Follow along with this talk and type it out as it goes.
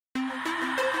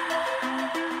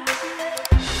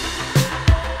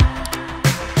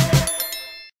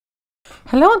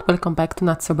Hello and welcome back to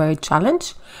Notsoberry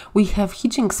Challenge. We have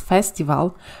Hijinks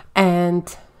Festival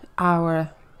and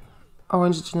our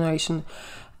Orange Generation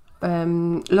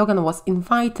Logan was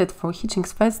invited for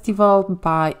Hijinks Festival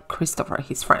by Christopher,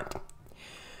 his friend.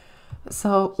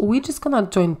 So we're just gonna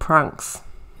join pranks.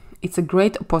 It's a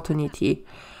great opportunity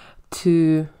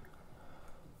to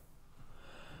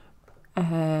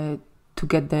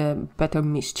get the better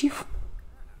mischief.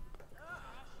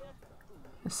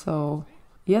 So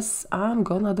yes, I'm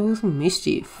gonna do some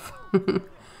mischief.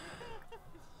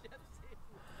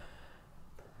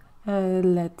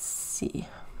 Let's see.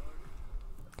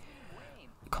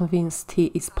 Convinced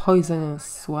tea is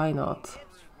poisonous, why not?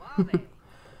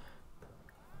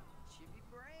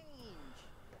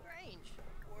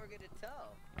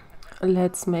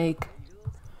 Let's make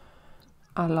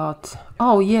a lot.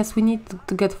 Oh yes, we need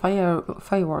to get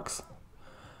fireworks.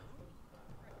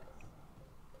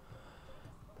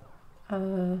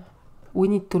 We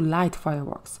need to light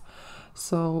fireworks.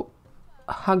 So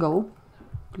haggle,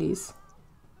 please.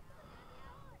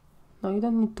 No, you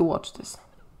don't need to watch this.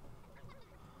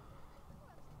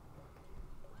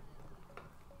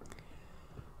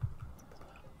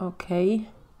 Okay,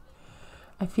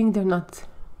 I think they're not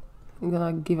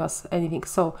gonna give us anything.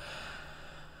 So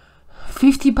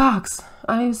 $50.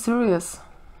 Are you serious?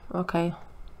 Okay,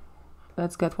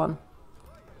 let's get one.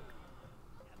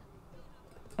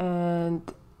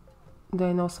 And do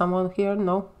I know someone here?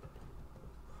 No.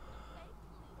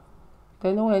 Do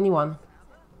I know anyone?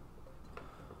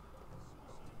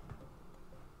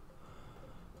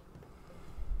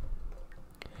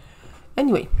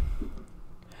 Anyway.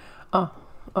 Oh,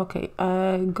 okay.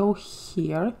 Go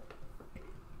here.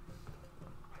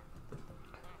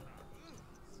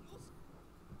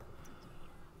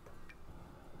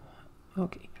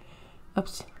 Okay.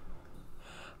 Oops.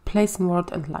 Place in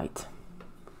word and light.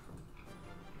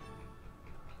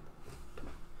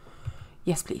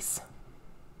 Yes, please.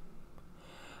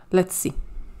 Let's see.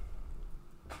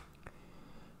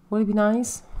 Would it be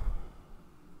nice?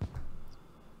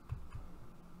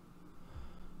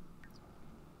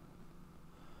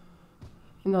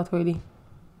 Not really.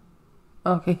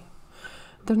 Okay.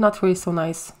 They're not really so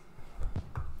nice.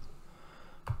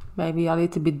 Maybe a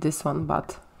little bit this one,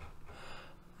 but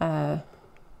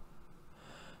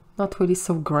not really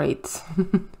so great.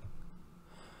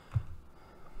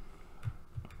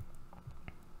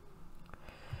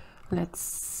 Let's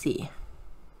see.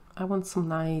 I want some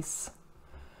nice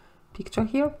picture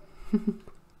here.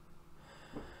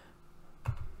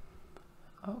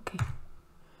 Okay.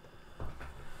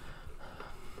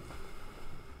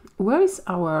 Where's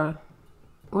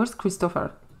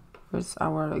Christopher? Where's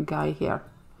our guy here?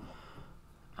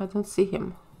 I don't see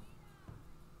him.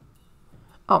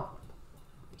 Oh,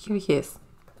 here he is.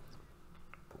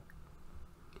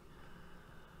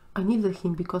 I needed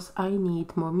him because I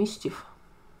need more mischief.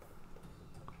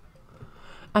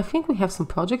 I think we have some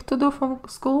project to do from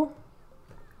school.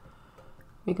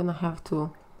 We're gonna have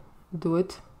to do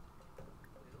it.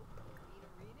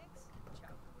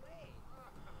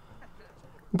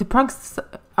 The pranks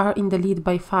are in the lead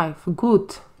by 5.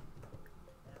 Good.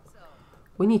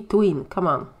 We need to win. Come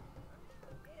on.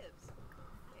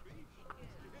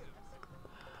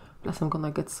 Plus I'm gonna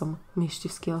get some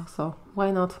mischief skill, so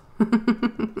why not?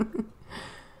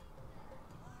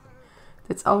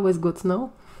 That's always good,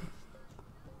 no?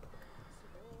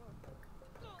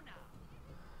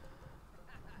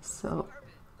 So,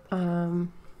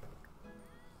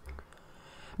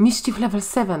 mischief level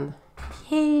 7.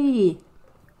 Yay!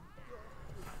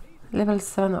 Level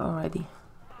 7 already.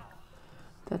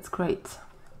 That's great.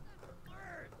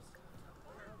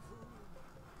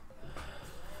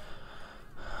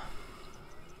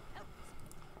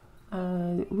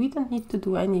 We don't need to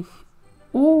do any.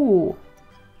 Ooh!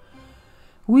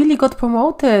 Willie got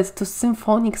promoted to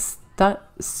symphonic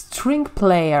string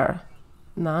player.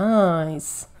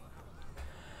 Nice.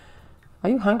 Are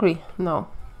you hungry? No.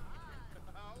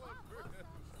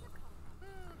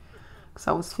 Because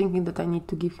I was thinking that I need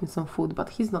to give him some food, but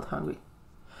he's not hungry.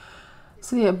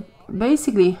 So yeah,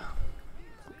 basically,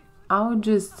 I'll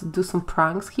just do some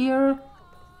pranks here.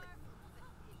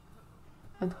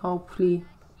 And hopefully,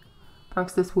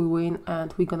 pranksters will win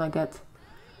and we're gonna get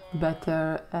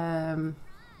better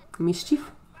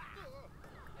mischief.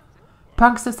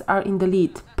 Pranksters are in the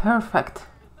lead. Perfect.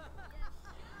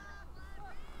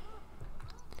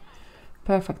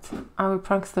 Perfect. Our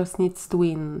pranksters needs to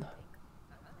win.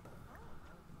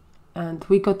 And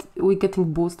we're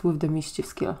getting boost with the mischief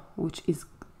skill, which is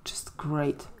just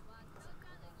great.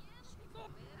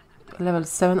 Level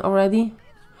 7 already.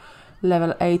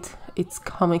 Level 8, it's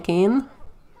coming in.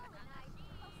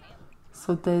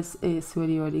 So this is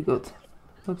really, really good.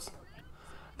 Oops.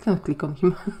 I cannot click on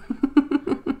him.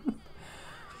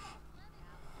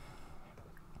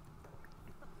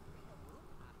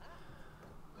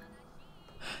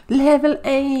 Level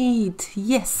 8!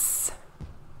 Yes!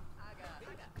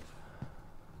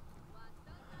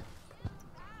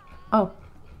 Oh.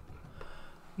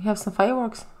 We have some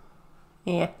fireworks?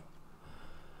 Yeah.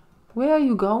 Where are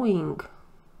you going?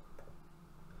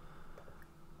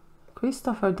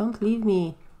 Christopher, don't leave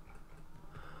me.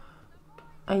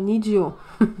 I need you.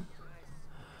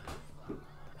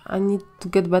 I need to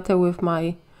get better with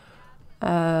my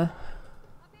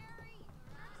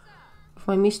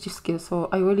mischief skill, so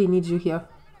I really need you here.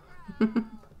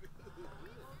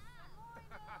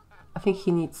 I think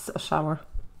he needs a shower.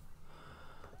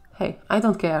 Hey, I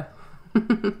don't care.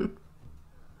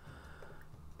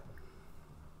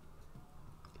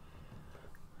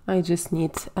 I just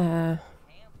need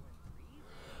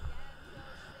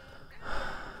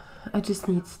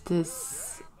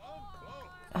this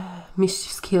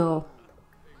mischief skill.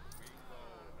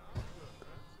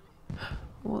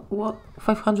 What?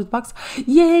 500 bucks?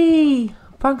 Yay!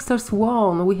 Punksters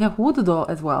won! We have wood doll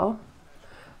as well.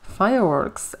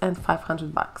 Fireworks and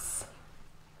 500 bucks.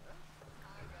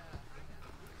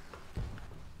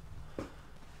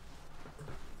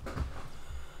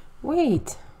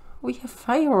 Wait, we have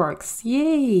fireworks!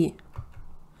 Yay!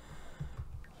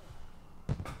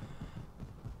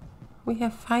 We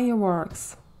have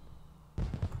fireworks.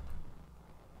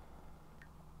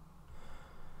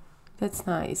 That's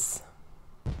nice.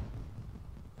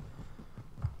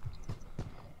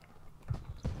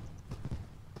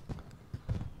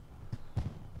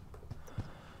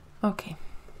 Okay.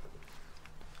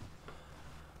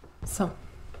 So.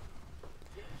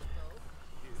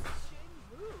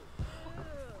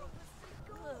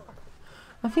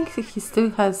 I think he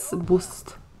still has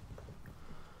boost.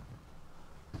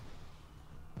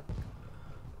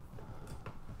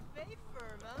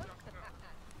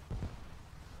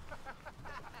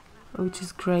 Which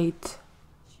is great.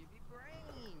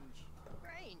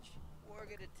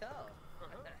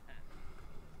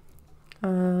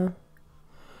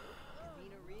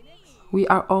 We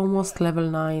are almost level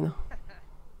 9.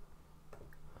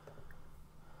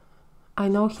 I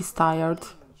know he's tired,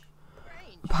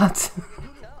 but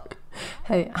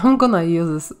hey, I'm gonna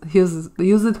use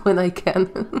it when I can.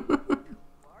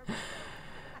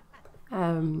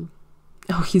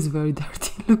 Oh, he's very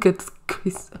dirty. Look at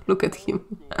Chris. Look at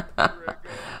him.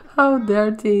 How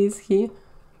dirty is he?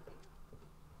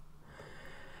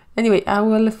 Anyway, I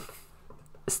will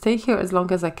stay here as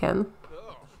long as I can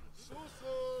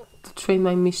to train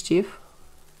my mischief.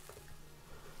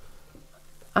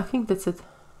 I think that's it.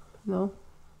 No?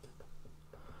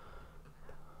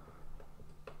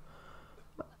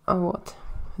 Oh, what?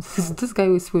 This guy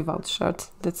is without shirt.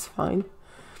 That's fine.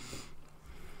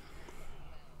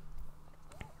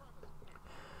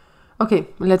 Okay,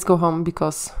 let's go home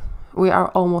because we are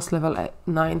almost level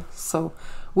 9, so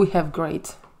we have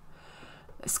great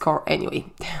score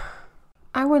anyway.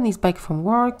 Aaron is back from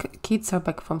work, kids are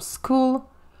back from school,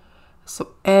 so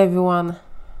everyone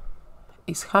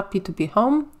is happy to be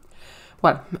home.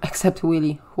 Well, except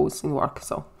Willie, who's in work,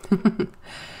 so.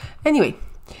 Anyway,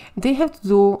 they have to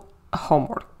do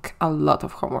homework, a lot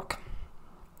of homework.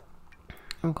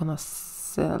 I'm gonna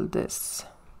sell this.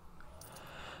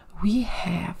 We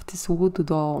have this wood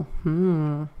doll.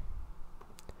 I'm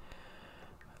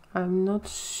not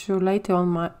sure. Later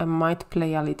on I might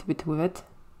play a little bit with it.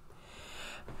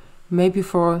 Maybe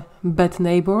for bad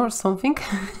neighbor or something.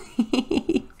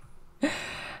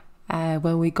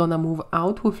 When we're gonna move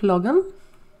out with Logan.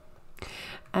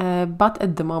 But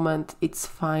at the moment it's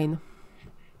fine.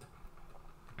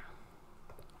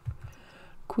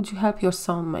 Could you help your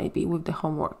son maybe with the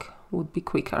homework? Would be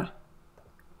quicker.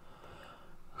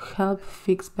 Help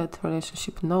fix bad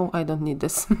relationship. No, I don't need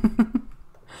this.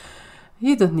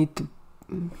 You don't need to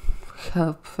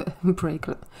help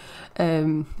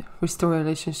restore a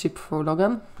relationship for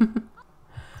Logan.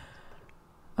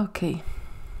 Okay.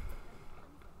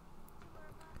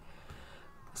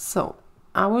 So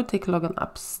I will take Logan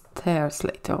upstairs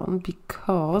later on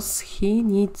because he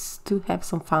needs to have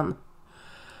some fun.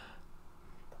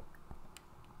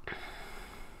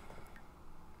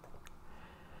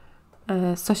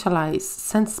 Socialize,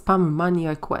 send spam money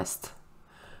request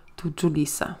to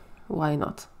Julissa. Why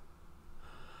not?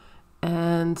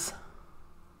 And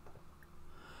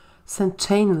send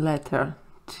chain letter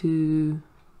to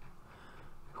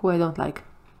who I don't like.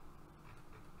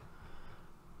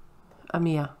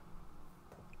 Amia.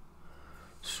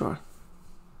 Sure.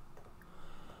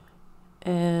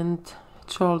 And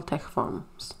troll tech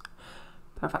forms.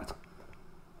 Perfect.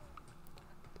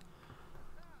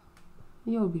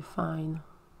 You'll be fine.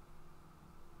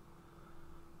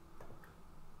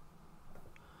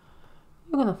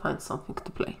 You're gonna find something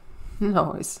to play. No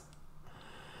worries.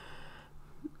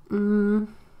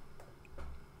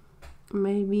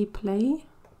 Maybe play?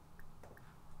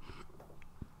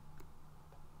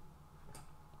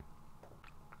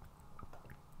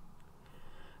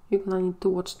 You're gonna need to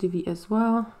watch TV as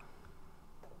well.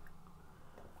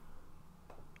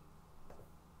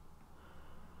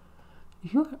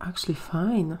 You're actually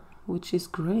fine, which is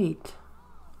great.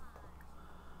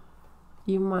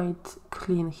 You might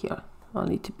clean here a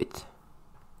little bit.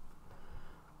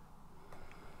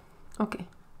 Okay.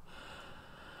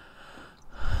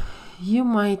 You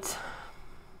might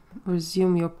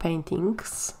resume your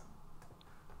paintings.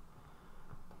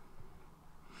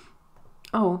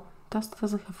 Oh, Dust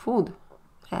doesn't have food.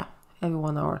 Yeah, every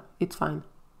 1 hour. It's fine.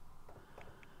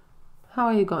 How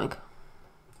are you going?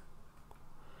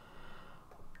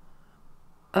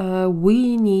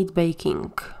 We need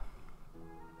baking.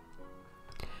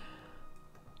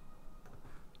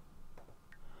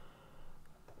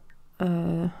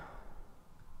 We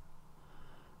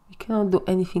cannot do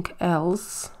anything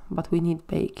else, but we need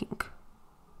baking.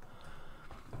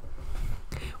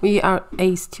 We are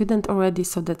a student already,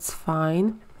 so that's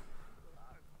fine.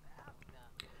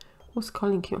 Who's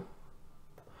calling you?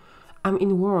 I'm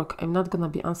in work. I'm not gonna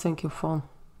be answering your phone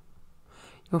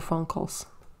calls.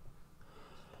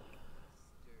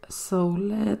 So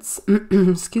let's,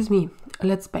 excuse me,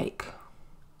 let's bake.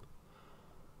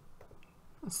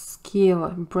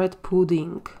 Skill, bread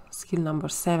pudding, skill number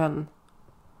 7.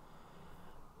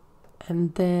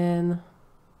 And then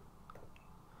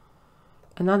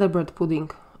another bread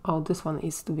pudding. Oh, this one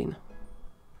is to win.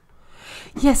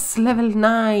 Yes, level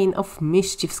 9 of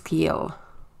mischief skill.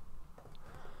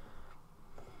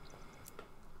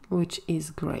 Which is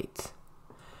great.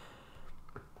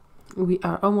 We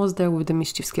are almost there with the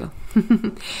mischief skill.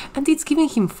 And it's giving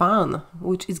him fun,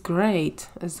 which is great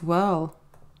as well.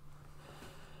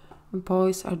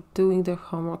 Boys are doing their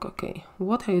homework. Okay,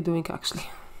 what are you doing actually?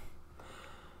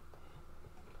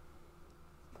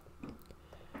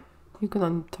 You're gonna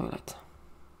need the toilet.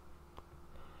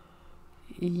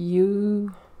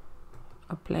 You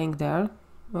are playing there.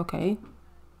 Okay.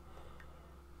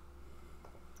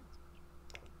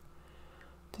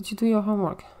 Did you do your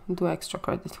homework? Do extra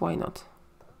credit, why not?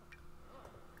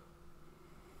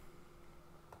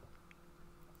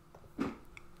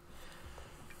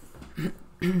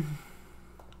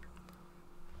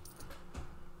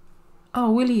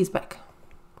 Oh, Willie is back.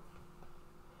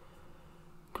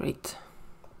 Great.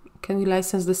 Can we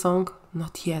license the song?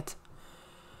 Not yet.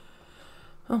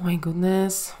 Oh my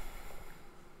goodness.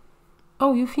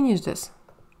 Oh, you finished this.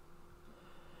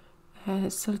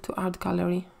 Sell to art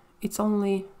gallery. It's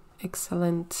only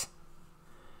excellent.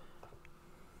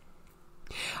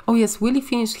 Oh yes, Willie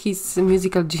finished his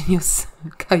musical genius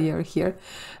career here.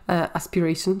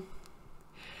 Aspiration.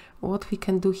 What we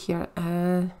can do here?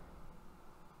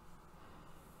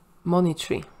 Money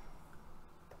tree.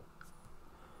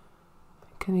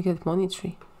 Can we get money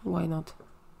tree? Why not?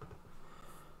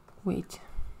 Wait.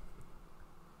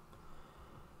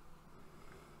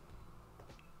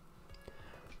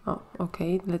 Oh,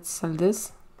 okay, let's sell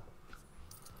this.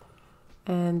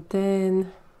 And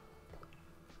then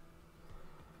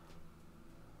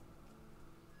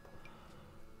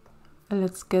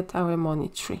let's get our money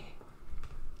tree.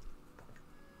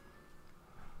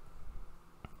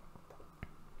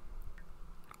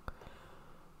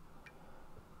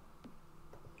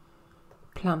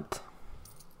 Plant.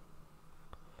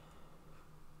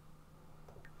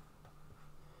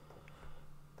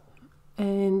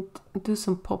 And do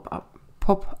some pop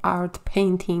art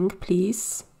painting,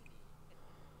 please.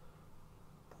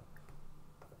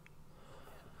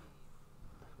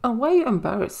 Oh, why are you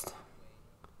embarrassed?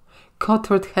 Caught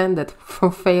red-handed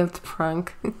for failed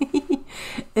prank.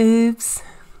 Oops.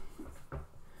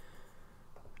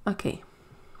 Okay.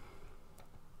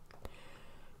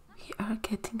 We are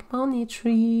getting money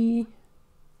tree.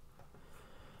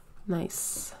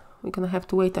 Nice. We're gonna have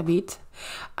to wait a bit.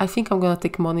 I think I'm gonna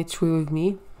take money tree with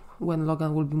me when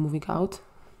Logan will be moving out.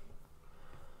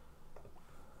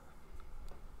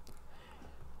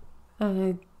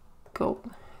 Go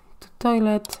to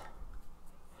toilet.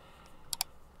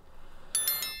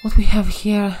 What we have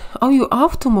here? Oh, you're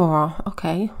off tomorrow.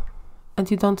 Okay. And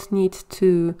you don't need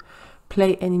to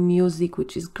play any music,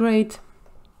 which is great.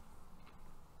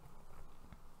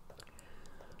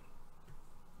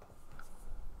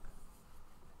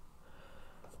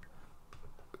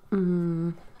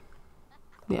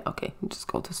 Yeah, okay. Just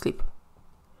go to sleep.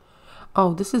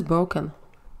 Oh, this is broken.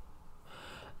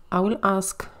 I will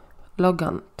ask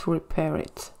Logan to repair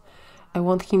it. I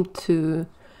want him to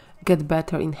get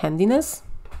better in handiness.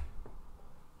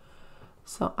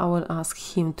 So I will ask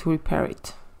him to repair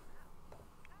it.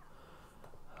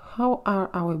 How are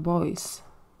our boys?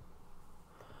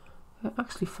 They're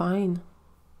actually fine.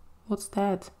 What's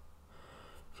that?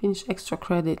 Finish extra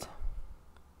credit.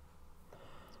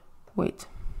 Wait.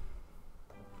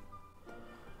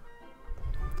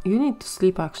 You need to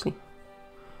sleep actually.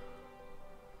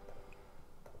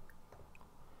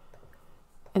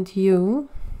 And you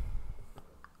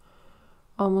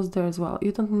almost there as well.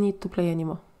 You don't need to play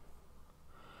anymore.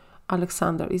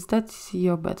 Alexander, is that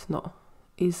your bed? No.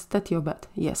 Is that your bed?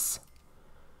 Yes.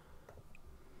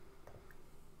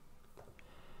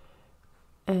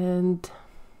 And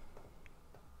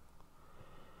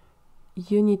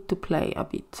you need to play a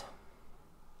bit.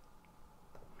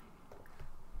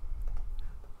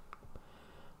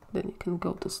 Then you can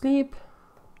go to sleep.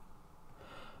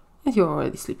 And you're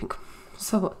already sleeping.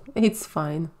 So it's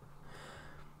fine.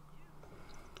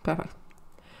 Perfect.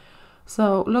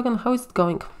 So Logan, how is it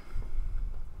going?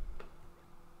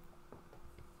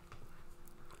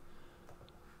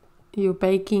 You're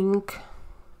baking.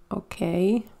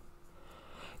 Okay.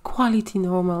 Quality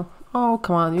normal. Oh,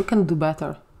 come on, you can do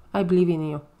better. I believe in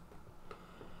you.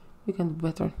 You can do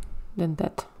better than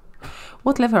that.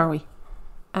 What level are we?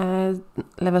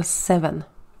 Level 7.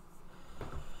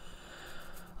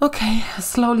 Okay,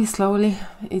 slowly,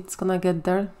 it's gonna get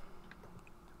there.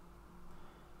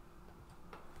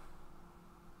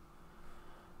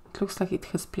 It looks like it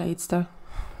has plates there.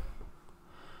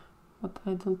 But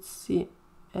I don't see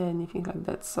anything like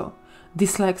that. So,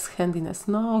 dislikes handiness.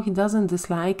 No, he doesn't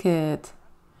dislike it.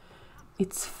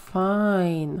 It's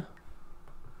fine.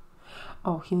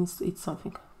 Oh, he needs to eat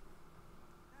something.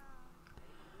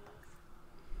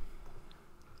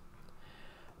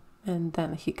 And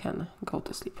then he can go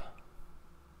to sleep.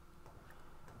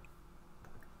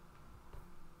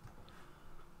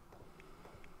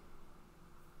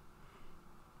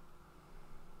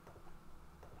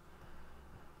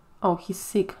 Oh, he's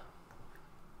sick.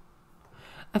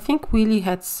 I think Willie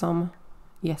had some.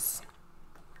 Yes.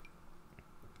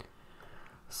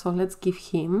 So let's give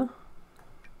him.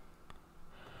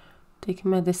 Take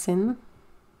medicine.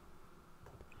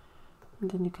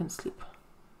 And then you can sleep.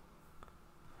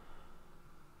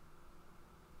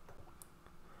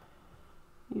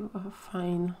 You are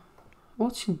fine.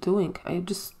 What's she doing? Are you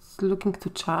just looking to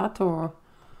chat or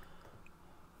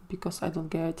because I don't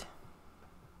get it?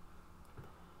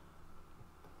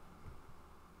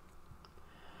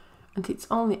 And it's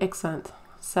only excellent.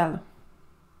 Sell.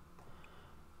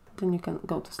 Then you can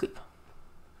go to sleep.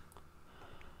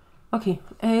 Okay,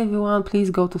 everyone please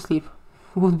go to sleep.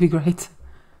 Would be great.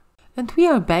 And we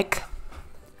are back.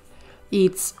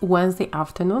 It's Wednesday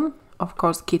afternoon. Of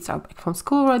course, kids are back from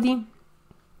school already.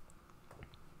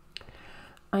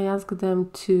 I asked them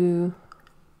to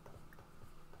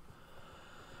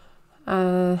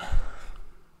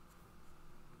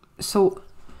so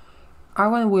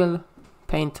Arwen will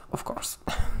paint, of course.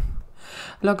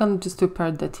 Logan just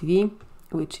repaired the TV,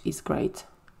 which is great.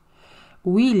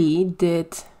 Willie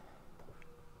did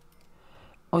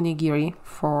onigiri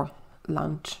for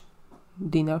lunch,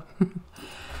 dinner.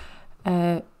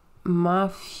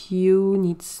 Matthew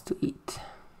needs to eat.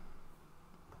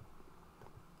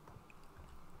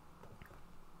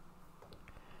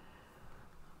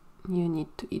 You need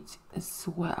to eat as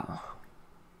well.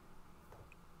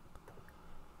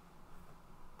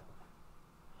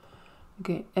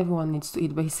 Okay, everyone needs to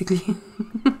eat basically.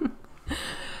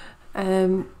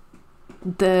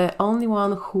 The only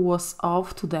one who was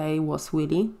off today was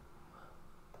Willie.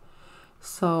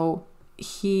 So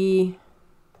he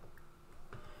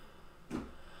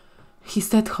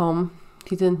stayed home.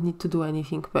 He didn't need to do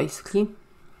anything basically.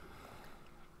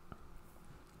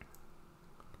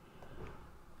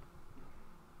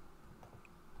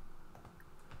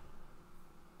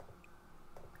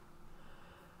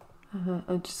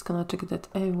 I'm just gonna check that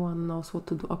everyone knows what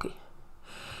to do. Okay.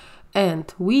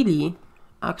 And Willie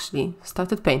actually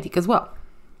started painting as well.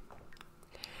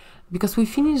 Because we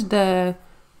finished the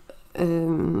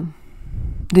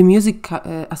music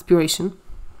aspiration.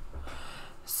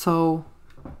 So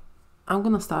I'm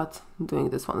gonna start doing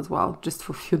this one as well, just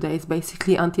for a few days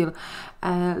basically until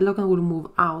Logan will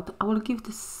move out. I will give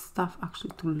this stuff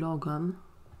actually to Logan,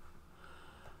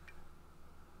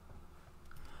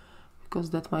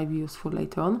 because that might be useful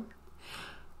later on.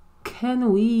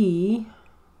 Can we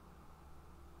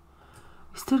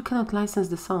still cannot license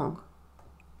the song.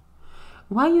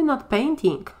 Why are you not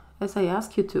painting as I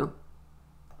ask you to?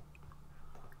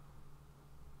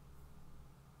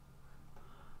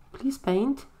 please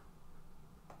paint.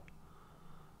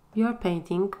 You're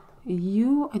painting.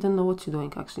 You, I don't know what you're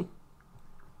doing actually.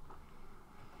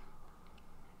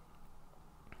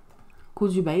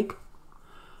 Could you bake?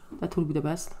 That would be the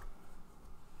best.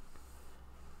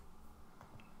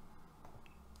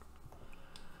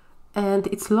 And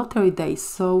it's lottery day,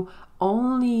 so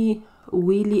only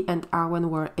Willie and Arwen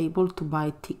were able to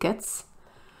buy tickets,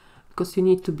 because you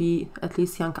need to be at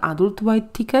least young adult to buy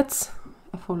tickets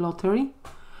for lottery.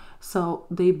 So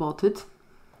they bought it.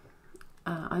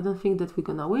 I don't think that we're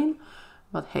gonna win,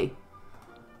 but hey,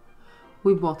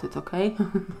 we bought it, okay?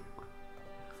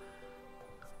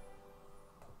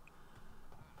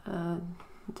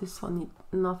 This one,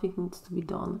 nothing needs to be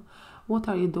done. What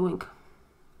are you doing?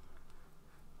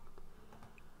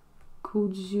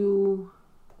 Could you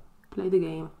play the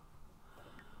game?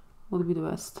 Would be the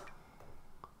best.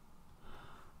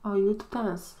 Oh, you to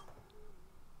dance.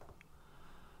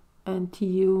 And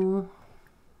you...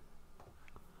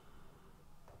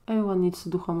 Everyone needs to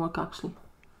do homework actually.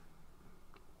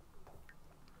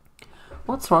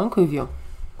 What's wrong with you?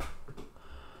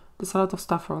 There's a lot of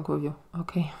stuff wrong with you.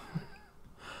 Okay.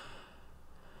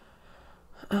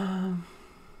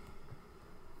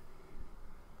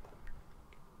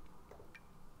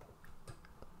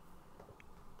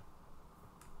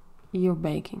 You're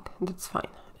baking, that's fine.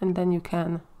 And then you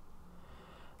can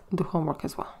do homework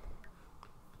as well.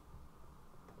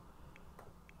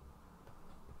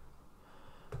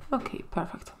 Okay,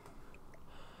 perfect.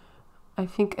 I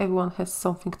think everyone has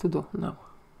something to do now.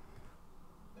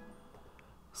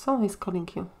 Someone is calling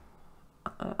you.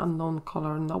 Unknown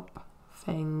caller, nope.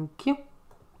 Thank you.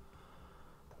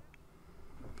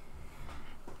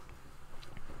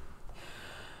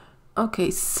 Okay,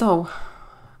 so...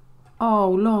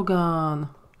 Oh, Logan.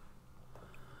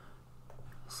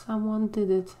 Someone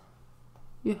did it.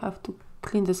 You have to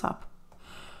clean this up.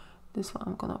 This one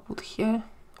I'm gonna put here.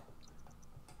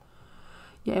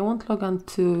 Yeah, I want Logan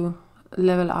to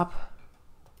level up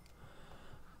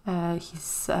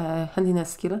his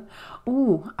handiness skill.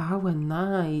 Oh, Arwen,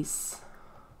 nice.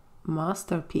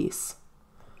 Masterpiece.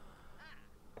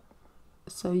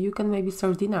 So you can maybe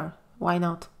serve dinner. Why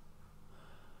not?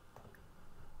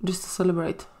 Just to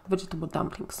celebrate. Vegetable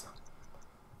dumplings.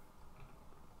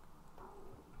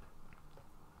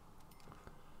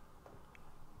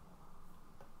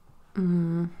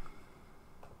 And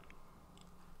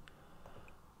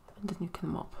then you can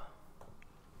mop.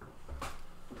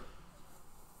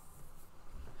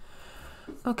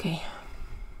 Okay.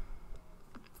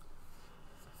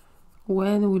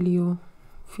 When will you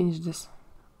finish this?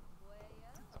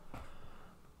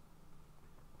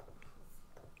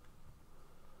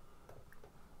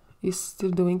 You still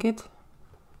doing it?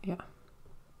 Yeah.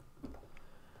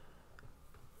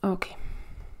 Okay.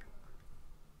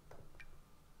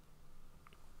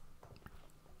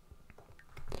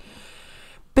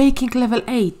 Baking level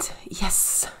 8.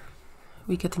 Yes.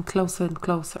 We're getting closer and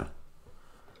closer.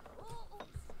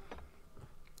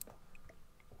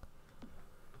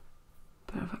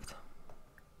 Perfect.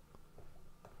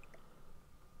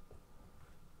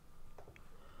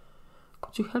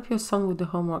 Could you help your son with the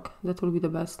homework? That will be the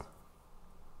best.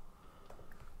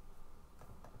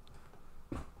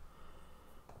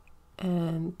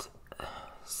 And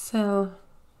Cell,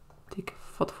 take a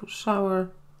thoughtful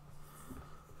shower.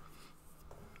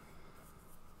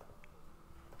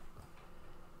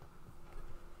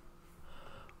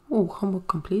 Oh, homework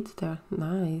complete there.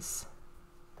 Nice.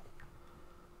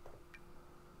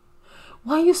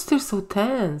 Why are you still so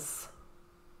tense?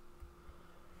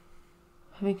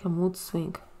 Having a mood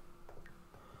swing.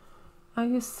 Are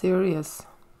you serious?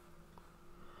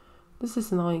 This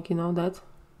is annoying, you know that?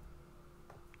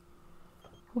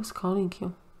 Who's calling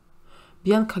you?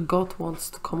 Bianca God wants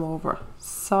to come over.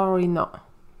 Sorry, no.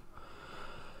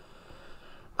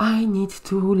 I need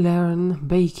to learn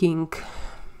baking.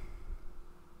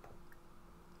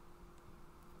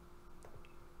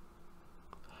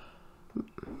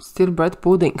 Still bread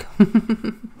pudding.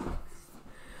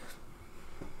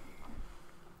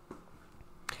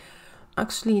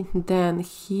 Actually, then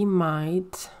he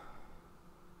might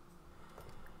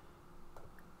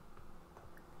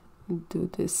do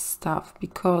this stuff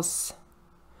because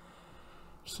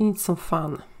he needs some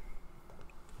fun.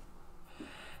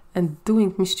 And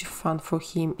doing mischief fun for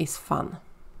him is fun.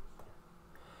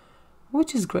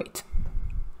 Which is great.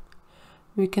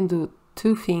 We can do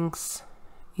two things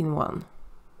in one.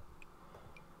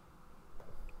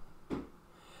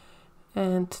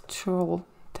 And troll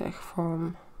tech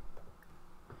form.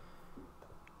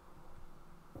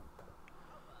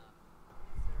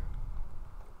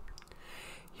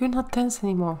 You're not tense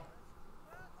anymore.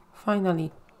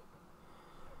 Finally.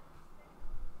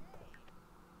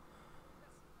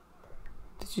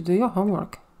 you do your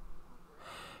homework?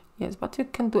 Yes, but you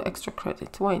can do extra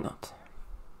credit. Why not?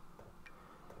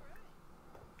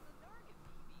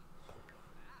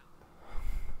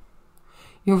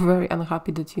 You're very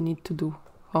unhappy that you need to do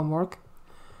homework.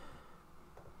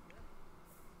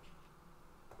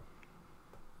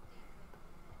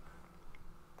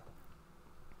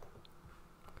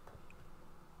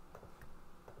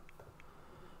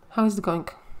 How is it going?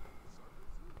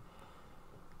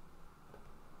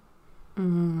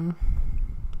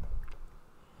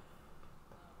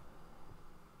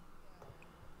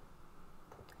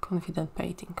 Confident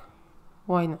painting.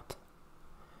 Why not?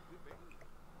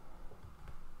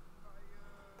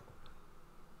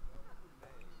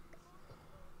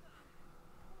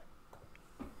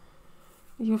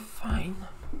 You're fine.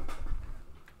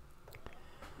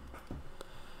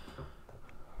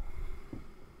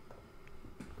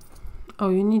 Oh,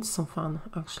 you need some fun,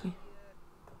 actually.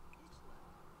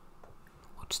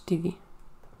 Watch TV.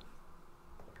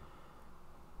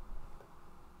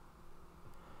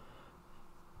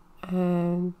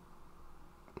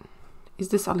 Is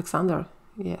this Alexander?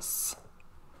 Yes.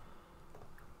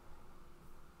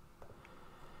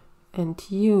 And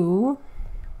you're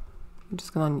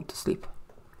just gonna need to sleep.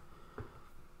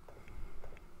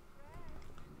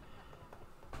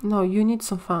 No, you need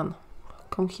some fun.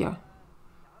 Come here.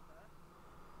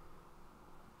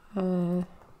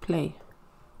 Play.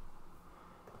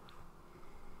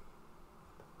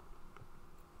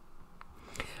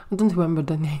 I don't remember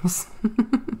the names.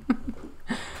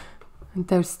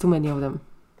 There's too many of them.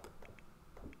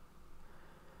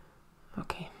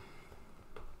 Okay.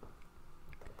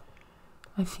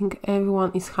 I think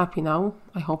everyone is happy now.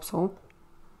 I hope so.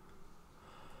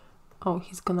 Oh,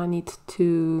 he's gonna need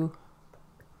to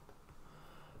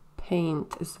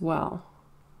paint as well.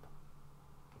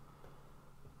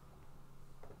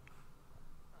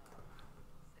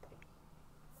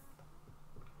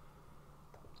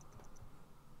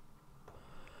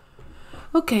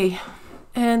 Okay,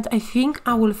 and I think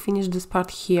I will finish this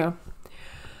part here.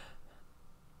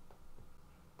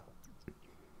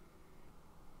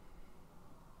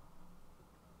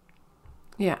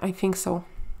 Yeah, I think so,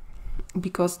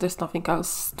 because there's nothing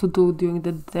else to do during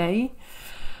the day.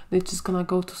 They're just gonna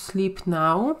go to sleep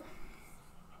now.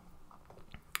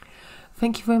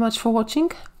 Thank you very much for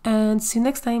watching and see you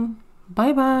next time.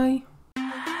 Bye bye.